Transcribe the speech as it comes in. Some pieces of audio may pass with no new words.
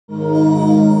So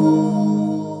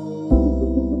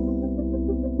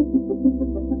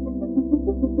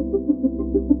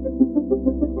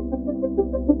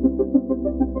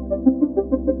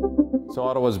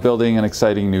Ottawa is building an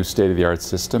exciting new state-of-the-art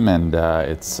system, and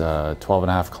it's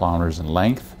 12.5 kilometers in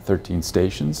length, 13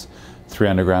 stations, 3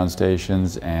 underground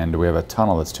stations, and we have a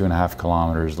tunnel that's 2.5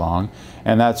 kilometers long.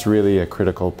 And that's really a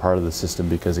critical part of the system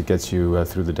because it gets you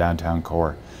through the downtown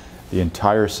core. The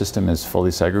entire system is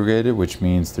fully segregated, which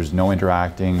means there's no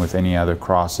interacting with any other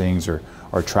crossings or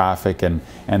traffic, and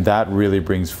that really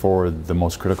brings forward the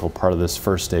most critical part of this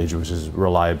first stage, which is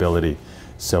reliability.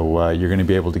 So you're going to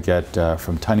be able to get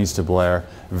from Thales to Blair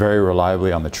very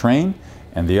reliably on the train.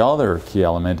 And the other key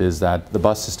element is that the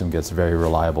bus system gets very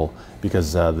reliable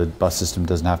because the bus system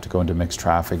doesn't have to go into mixed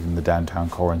traffic in the downtown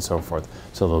core and so forth.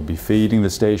 So they'll be feeding the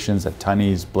stations at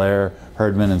Thales, Blair,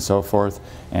 Herdman and so forth,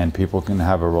 and people can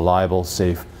have a reliable,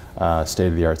 safe,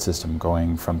 state-of-the-art system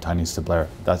going from Thales to Blair.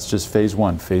 That's just phase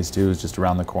one. Phase two is just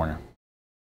around the corner.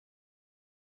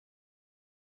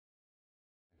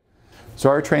 So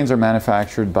our trains are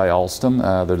manufactured by Alstom.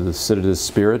 They're the Citadis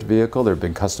Spirit vehicle. They've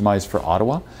been customized for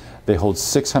Ottawa. They hold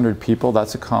 600 people.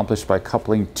 That's accomplished by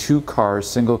coupling 2 cars,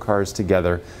 single cars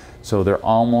together. So they're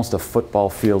almost a football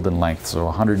field in length, so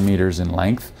 100 meters in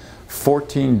length.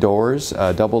 14 doors,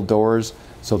 double doors,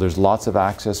 so there's lots of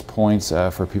access points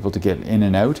for people to get in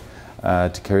and out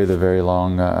to carry the very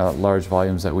long, large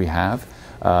volumes that we have.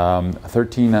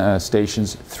 13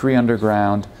 stations, 3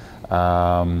 underground,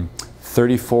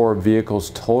 34 vehicles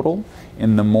total.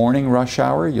 In the morning rush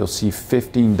hour, you'll see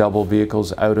 15 double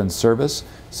vehicles out in service,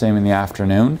 same in the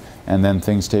afternoon, and then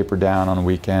things taper down on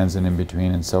weekends and in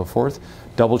between and so forth.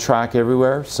 Double track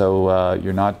everywhere, so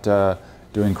you're not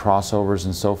doing crossovers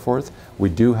and so forth. We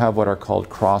do have what are called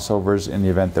crossovers in the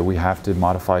event that we have to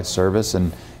modify service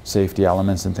and safety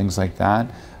elements and things like that.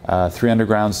 3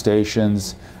 underground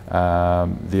stations,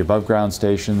 the above ground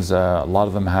stations, a lot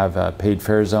of them have paid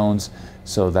fare zones,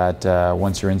 so that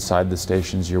once you're inside the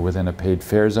stations, you're within a paid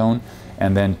fare zone.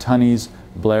 And then Thales,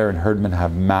 Blair, and Herdman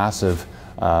have massive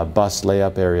bus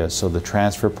layup areas. So the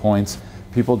transfer points,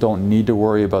 people don't need to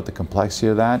worry about the complexity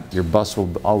of that. Your bus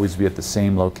will always be at the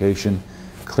same location,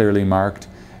 clearly marked,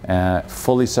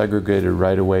 fully segregated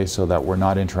right away so that we're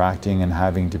not interacting and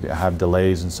having to have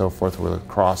delays and so forth with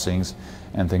crossings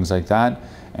and things like that.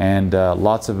 And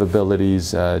lots of abilities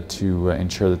to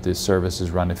ensure that this service is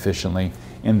run efficiently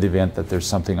in the event that there's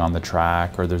something on the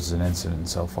track or there's an incident and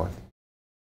so forth.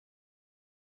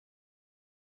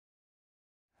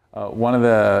 One of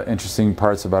the interesting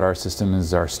parts about our system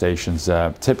is our stations.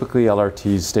 Typically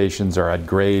LRT stations are at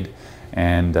grade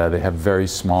and they have very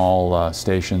small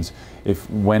stations.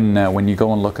 When you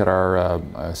go and look at our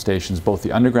stations, both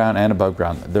the underground and above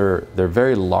ground, they're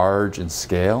very large in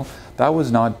scale. That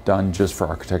was not done just for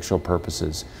architectural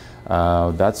purposes.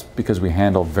 That's because we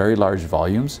handle very large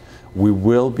volumes. We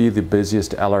will be the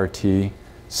busiest LRT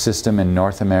system in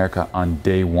North America on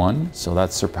day one, so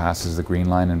that surpasses the Green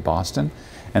Line in Boston.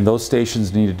 And those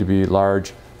stations needed to be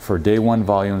large for day one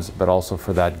volumes, but also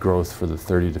for that growth for the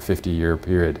 30 to 50 year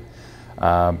period.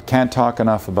 Can't talk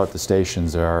enough about the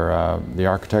stations. The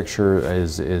architecture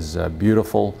is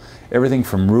beautiful. Everything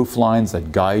from roof lines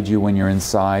that guide you when you're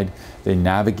inside. They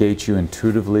navigate you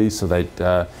intuitively so that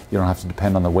you don't have to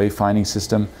depend on the wayfinding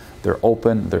system. They're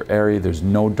open, they're airy, there's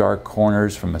no dark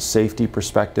corners from a safety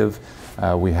perspective.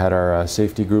 We had our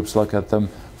safety groups look at them.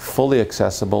 Fully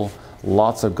accessible,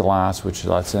 lots of glass which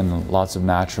lets in lots of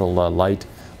natural light.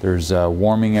 There's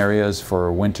warming areas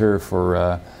for winter,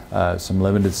 for some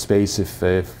limited space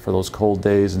for those cold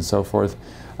days and so forth.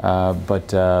 But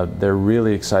they're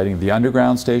really exciting. The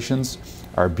underground stations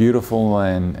are beautiful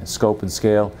in scope and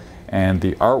scale, and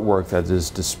the artwork that is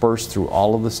dispersed through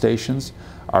all of the stations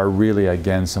are really,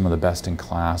 again, some of the best in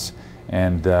class.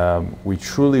 And we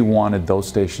truly wanted those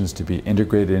stations to be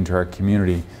integrated into our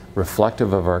community,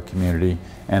 reflective of our community,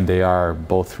 and they are,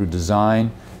 both through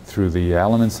design, through the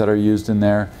elements that are used in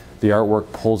there. The artwork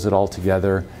pulls it all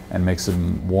together and makes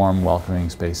them warm, welcoming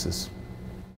spaces.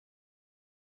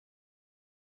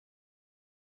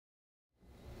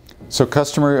 So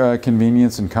customer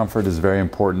convenience and comfort is very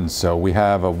important. So we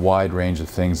have a wide range of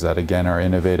things that, again, are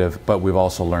innovative, but we've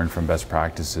also learned from best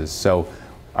practices. So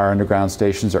our underground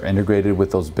stations are integrated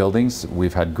with those buildings.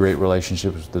 We've had great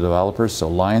relationships with the developers. So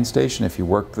Lion Station, if you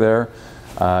work there,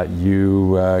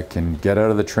 you can get out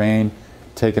of the train,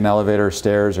 take an elevator,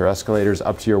 stairs, or escalators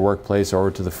up to your workplace or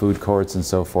to the food courts and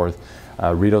so forth.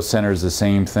 Rideau Centre is the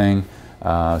same thing.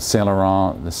 Saint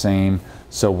Laurent, the same.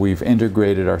 So we've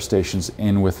integrated our stations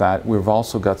in with that. We've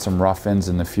also got some rough ends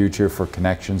in the future for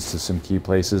connections to some key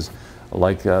places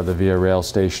like the Via Rail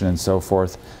station and so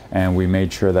forth, and we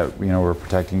made sure that we're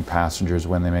protecting passengers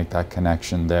when they make that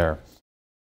connection there.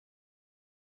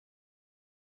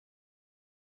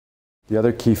 The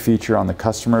other key feature on the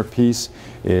customer piece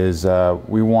is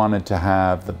we wanted to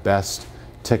have the best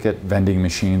ticket vending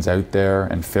machines out there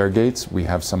and fare gates. We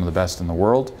have some of the best in the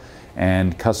world,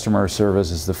 and customer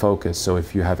service is the focus. So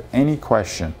if you have any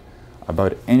question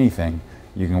about anything,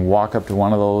 you can walk up to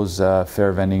one of those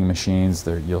fare vending machines.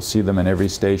 You'll see them in every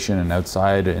station, and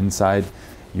outside or inside.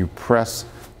 You press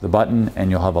the button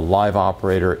and you'll have a live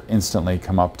operator instantly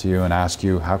come up to you and ask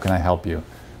you, how can I help you?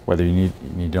 Whether you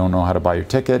don't know how to buy your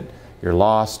ticket, you're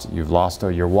lost, you've lost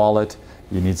your wallet,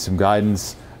 you need some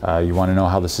guidance, you want to know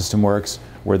how the system works,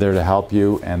 we're there to help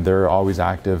you, and they're always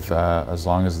active as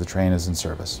long as the train is in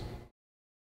service.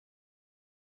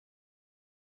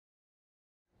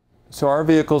 So our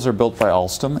vehicles are built by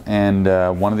Alstom, and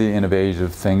one of the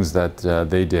innovative things that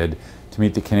they did to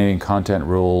meet the Canadian content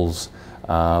rules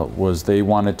was they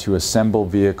wanted to assemble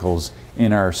vehicles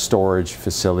in our storage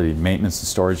facility, maintenance and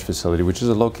storage facility, which is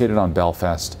located on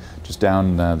Belfast, just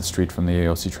down the street from the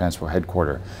AOC Transport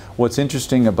headquarters. What's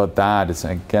interesting about that is,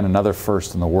 again, another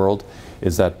first in the world,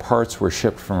 is that parts were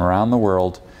shipped from around the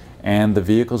world and the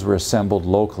vehicles were assembled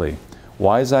locally.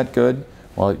 Why is that good?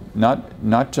 Well,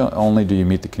 not only do you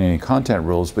meet the Canadian content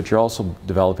rules, but you're also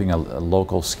developing a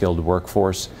local skilled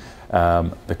workforce.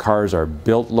 The cars are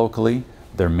built locally,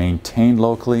 they're maintained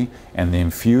locally, and the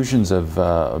infusions of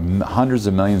hundreds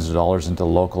of millions of dollars into the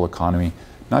local economy,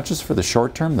 not just for the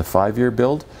short term, the 5-year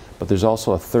build, but there's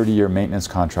also a 30-year maintenance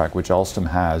contract, which Alstom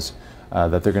has,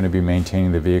 that they're going to be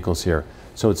maintaining the vehicles here.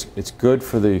 So it's good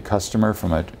for the customer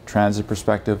from a transit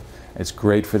perspective, it's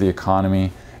great for the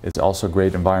economy, it's also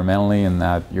great environmentally in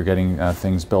that you're getting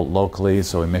things built locally,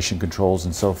 so emission controls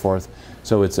and so forth.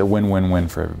 So it's a win-win-win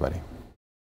for everybody.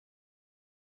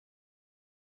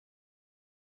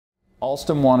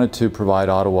 Alstom wanted to provide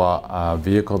Ottawa a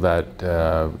vehicle that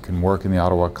can work in the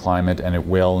Ottawa climate, and it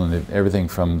will, and everything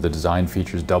from the design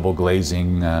features, double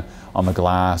glazing on the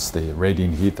glass, the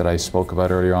radiant heat that I spoke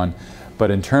about earlier on. But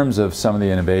in terms of some of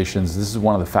the innovations, this is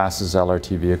one of the fastest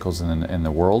LRT vehicles in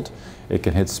the world. It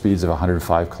can hit speeds of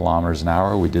 105 kilometers an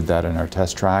hour. We did that in our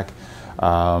test track.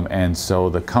 And so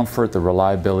the comfort, the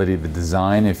reliability, the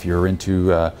design, if you're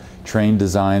into train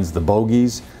designs, the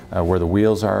bogies, where the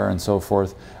wheels are and so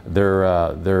forth,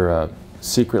 they're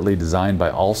secretly designed by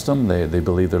Alstom. They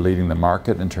believe they're leading the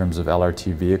market in terms of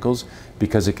LRT vehicles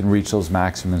because it can reach those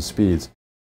maximum speeds.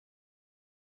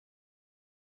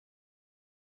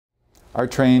 Our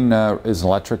train is an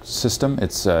electric system.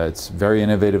 It's very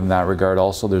innovative in that regard.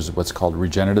 Also, there's what's called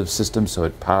regenerative system, so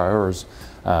it powers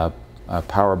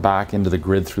power back into the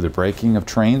grid through the braking of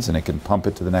trains, and it can pump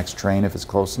it to the next train if it's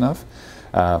close enough.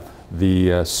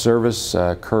 The service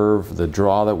curve, the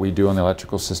draw that we do on the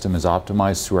electrical system is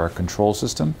optimized through our control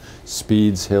system,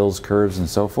 speeds, hills, curves, and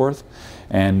so forth.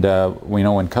 And we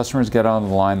know when customers get on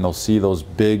the line, they'll see those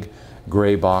big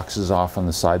gray boxes off on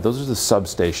the side. Those are the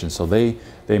substations, so they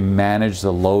manage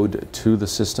the load to the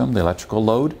system, the electrical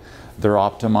load. They're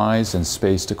optimized and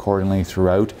spaced accordingly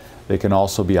throughout. They can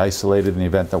also be isolated in the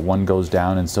event that one goes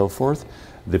down and so forth.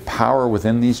 The power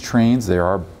within these trains,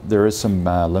 there is some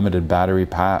limited battery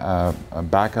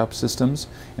backup systems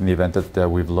in the event that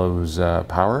we lose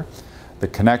power. The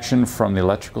connection from the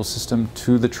electrical system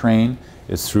to the train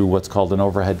is through what's called an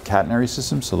overhead catenary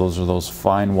system. So those are those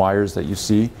fine wires that you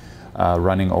see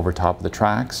running over top of the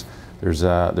tracks. There's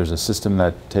a system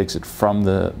that takes it from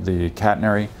the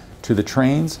catenary to the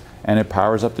trains, and it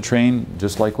powers up the train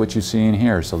just like what you see in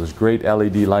here. So there's great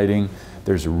LED lighting.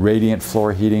 There's radiant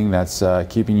floor heating that's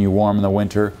keeping you warm in the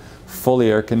winter, fully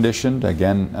air conditioned.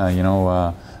 Again,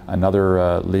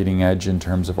 another leading edge in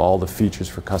terms of all the features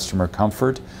for customer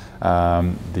comfort.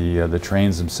 The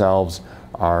trains themselves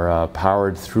are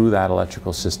powered through that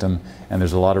electrical system, and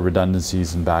there's a lot of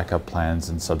redundancies and backup plans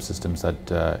and subsystems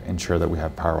that ensure that we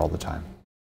have power all the time.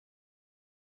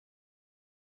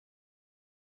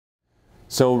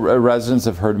 So residents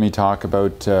have heard me talk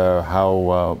about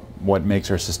what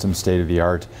makes our system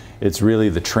state-of-the-art. It's really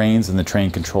the trains and the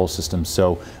train control systems.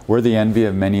 So we're the envy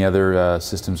of many other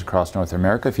systems across North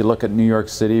America. If you look at New York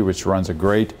City, which runs a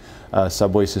great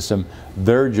subway system,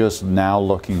 they're just now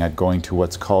looking at going to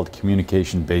what's called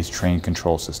communication-based train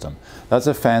control system. That's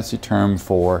a fancy term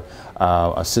for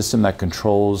a system that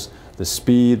controls the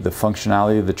speed, the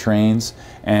functionality of the trains,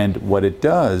 and what it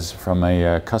does from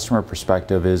a customer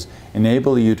perspective is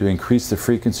enable you to increase the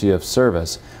frequency of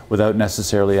service without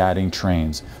necessarily adding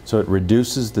trains. So it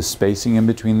reduces the spacing in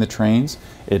between the trains.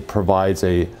 It provides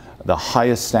a the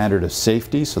highest standard of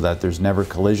safety so that there's never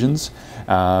collisions.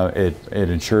 It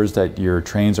ensures that your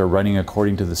trains are running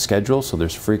according to the schedule, so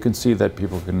there's frequency that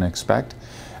people can expect.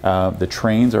 The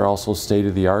trains are also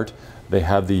state-of-the-art. They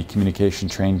have the communication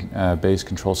train-based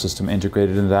control system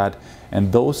integrated in that,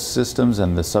 and those systems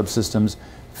and the subsystems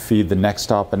feed the next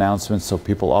stop announcements so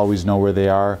people always know where they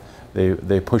are.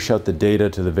 They push out the data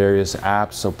to the various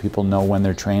apps so people know when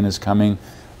their train is coming.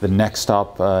 The next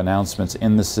stop announcements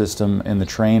in the system, in the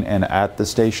train and at the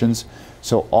stations.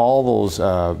 So all those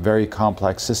very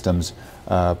complex systems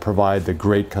provide the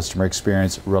great customer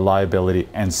experience, reliability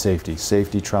and safety.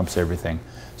 Safety trumps everything.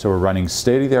 So we're running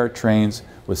state-of-the-art trains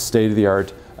with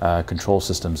state-of-the-art control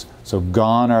systems. So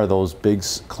gone are those big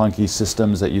clunky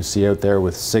systems that you see out there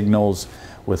with signals,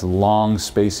 with long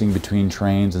spacing between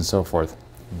trains and so forth.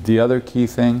 The other key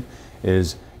thing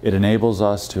is it enables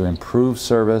us to improve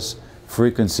service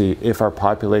frequency if our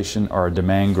population or our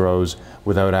demand grows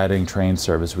without adding train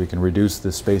service. We can reduce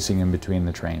the spacing in between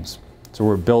the trains. So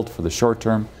we're built for the short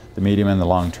term, the medium and the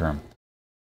long term.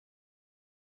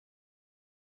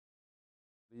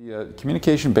 The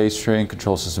communication-based train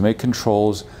control system, it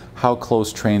controls how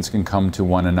close trains can come to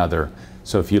one another.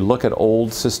 So if you look at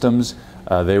old systems,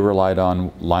 they relied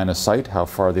on line of sight, how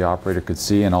far the operator could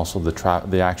see, and also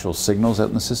the actual signals out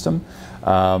in the system.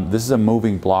 This is a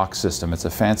moving block system. It's a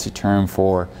fancy term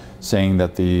for saying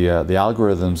that the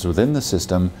algorithms within the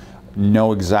system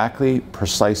know exactly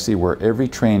precisely where every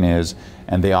train is,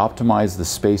 and they optimize the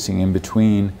spacing in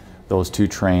between those two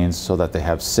trains so that they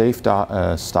have safe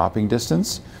stopping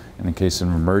distance in the case of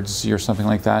an emergency or something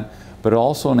like that. But it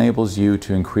also enables you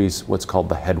to increase what's called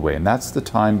the headway, and that's the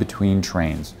time between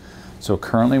trains. So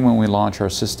currently when we launch our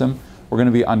system, we're going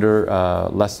to be under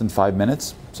less than 5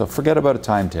 minutes. So forget about a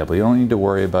timetable. You don't need to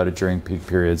worry about it during peak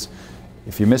periods.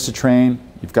 If you miss a train,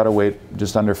 you've got to wait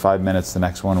just under 5 minutes. The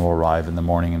next one will arrive in the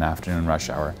morning and afternoon rush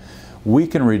hour. We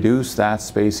can reduce that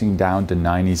spacing down to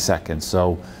 90 seconds.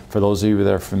 So for those of you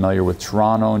that are familiar with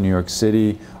Toronto, New York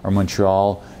City, or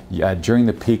Montreal, during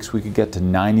the peaks we could get to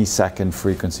 90-second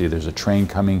frequency. There's a train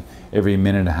coming every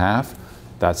minute and a half.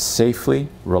 That's safely,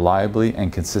 reliably,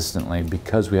 and consistently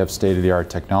because we have state-of-the-art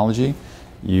technology.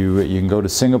 You can go to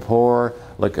Singapore,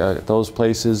 look at those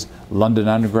places. London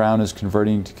Underground is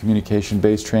converting to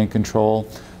communication-based train control.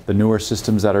 The newer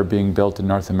systems that are being built in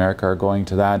North America are going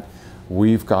to that.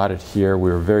 We've got it here.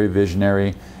 We're very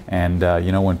visionary, and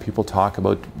you know, when people talk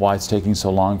about why it's taking so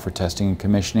long for testing and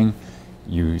commissioning,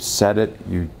 you set it,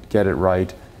 you get it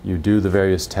right, you do the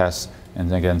various tests,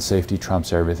 and again, safety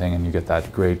trumps everything, and you get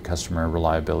that great customer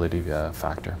reliability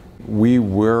factor. We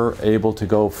were able to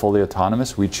go fully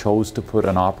autonomous. We chose to put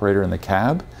an operator in the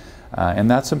cab, and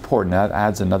that's important. That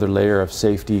adds another layer of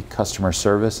safety, customer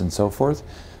service, and so forth.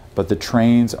 But the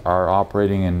trains are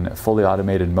operating in fully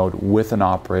automated mode with an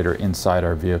operator inside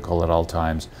our vehicle at all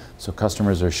times. So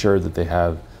customers are assured that they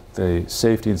have the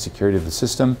safety and security of the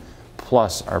system,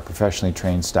 plus our professionally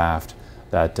trained staff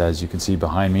that, as you can see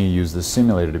behind me, use the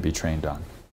simulator to be trained on.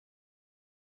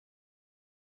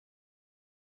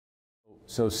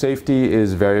 So safety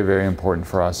is very, very important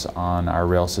for us on our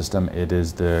rail system. It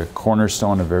is the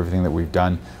cornerstone of everything that we've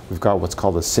done. We've got what's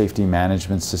called a safety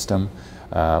management system.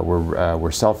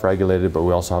 We're self-regulated, but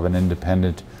we also have an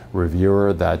independent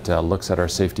reviewer that looks at our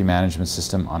safety management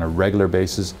system on a regular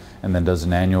basis and then does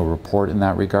an annual report in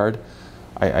that regard.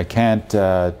 I can't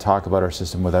talk about our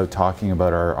system without talking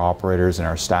about our operators and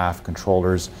our staff,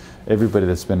 controllers, everybody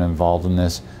that's been involved in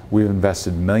this. We've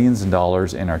invested millions of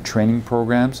dollars in our training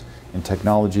programs, in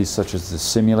technologies such as the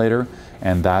simulator,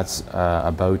 and that's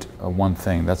about one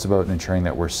thing. That's about ensuring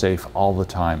that we're safe all the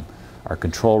time. Our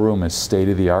control room is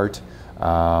state-of-the-art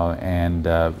and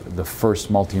the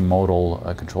first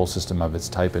multimodal control system of its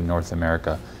type in North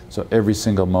America. So every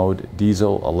single mode,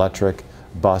 diesel, electric,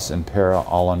 bus and para,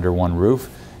 all under one roof,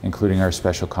 including our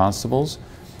special constables.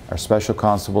 Our special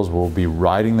constables will be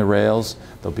riding the rails.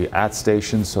 They'll be at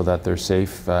stations so that they're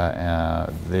safe,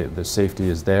 the safety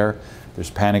is there. There's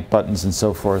panic buttons and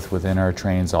so forth within our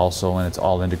trains also, and it's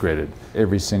all integrated.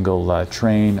 Every single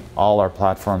train, all our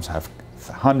platforms have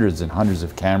hundreds and hundreds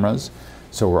of cameras,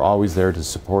 so we're always there to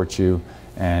support you,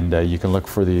 and you can look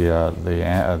for the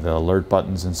alert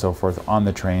buttons and so forth on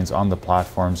the trains, on the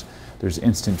platforms. There's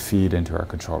instant feed into our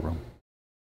control room.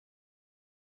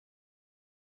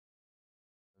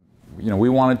 You know, we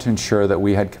wanted to ensure that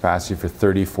we had capacity for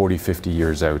 30, 40, 50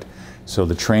 years out. So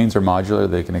the trains are modular,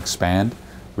 they can expand.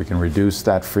 We can reduce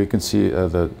that frequency,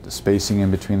 the spacing in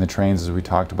between the trains as we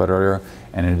talked about earlier.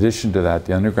 And in addition to that,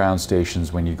 the underground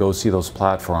stations, when you go see those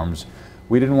platforms,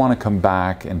 we didn't want to come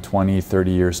back in 20,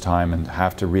 30 years time and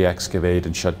have to re-excavate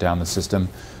and shut down the system.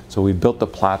 So we built the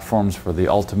platforms for the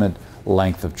ultimate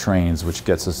length of trains, which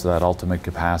gets us to that ultimate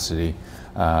capacity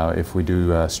if we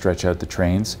do stretch out the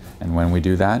trains and when we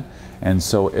do that. And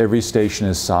so every station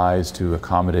is sized to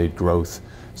accommodate growth.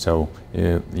 So,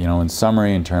 you know, in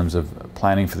summary, in terms of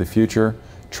planning for the future,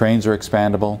 trains are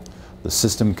expandable, the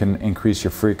system can increase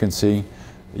your frequency,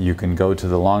 you can go to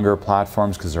the longer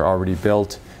platforms because they're already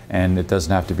built, and it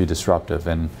doesn't have to be disruptive.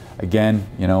 And again,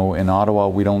 you know, in Ottawa,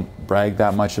 we don't brag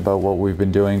that much about what we've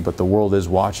been doing, but the world is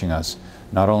watching us.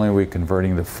 Not only are we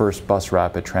converting the first bus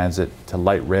rapid transit to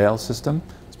light rail system,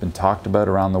 it's been talked about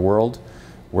around the world,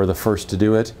 we're the first to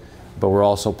do it, but we're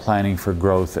also planning for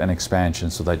growth and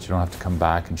expansion so that you don't have to come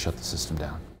back and shut the system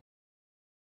down.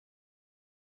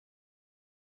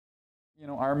 You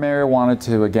know, our mayor wanted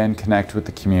to again connect with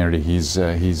the community. He's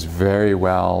very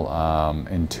well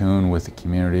in tune with the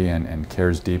community and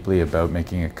cares deeply about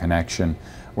making a connection.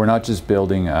 We're not just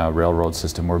building a railroad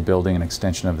system, we're building an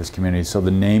extension of this community. So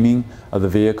the naming of the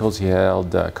vehicles, he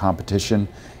held competition,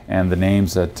 and the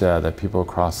names that people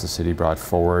across the city brought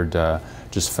forward,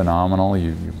 just phenomenal.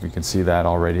 You can see that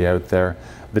already out there.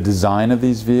 The design of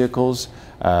these vehicles,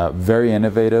 very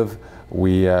innovative.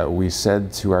 We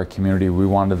said to our community we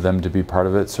wanted them to be part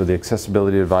of it. So the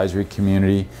accessibility advisory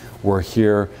community were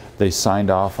here. They signed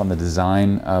off on the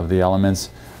design of the elements.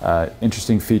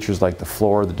 Interesting features like the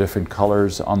floor, the different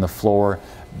colors on the floor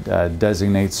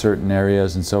designate certain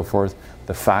areas and so forth.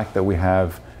 The fact that we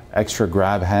have extra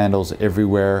grab handles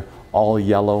everywhere, all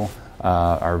yellow,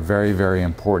 are very, very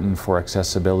important for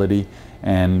accessibility.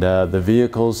 And the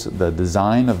vehicles, the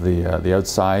design of the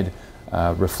outside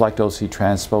reflect OC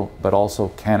Transpo, but also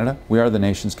Canada. We are the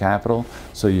nation's capital,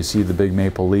 so you see the big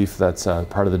maple leaf, that's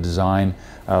part of the design.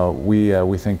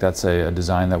 We think that's a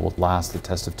design that will last the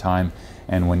test of time,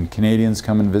 and when Canadians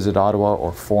come and visit Ottawa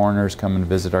or foreigners come and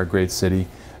visit our great city,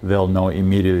 they'll know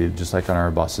immediately, just like on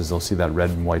our buses, they'll see that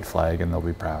red and white flag and they'll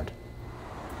be proud.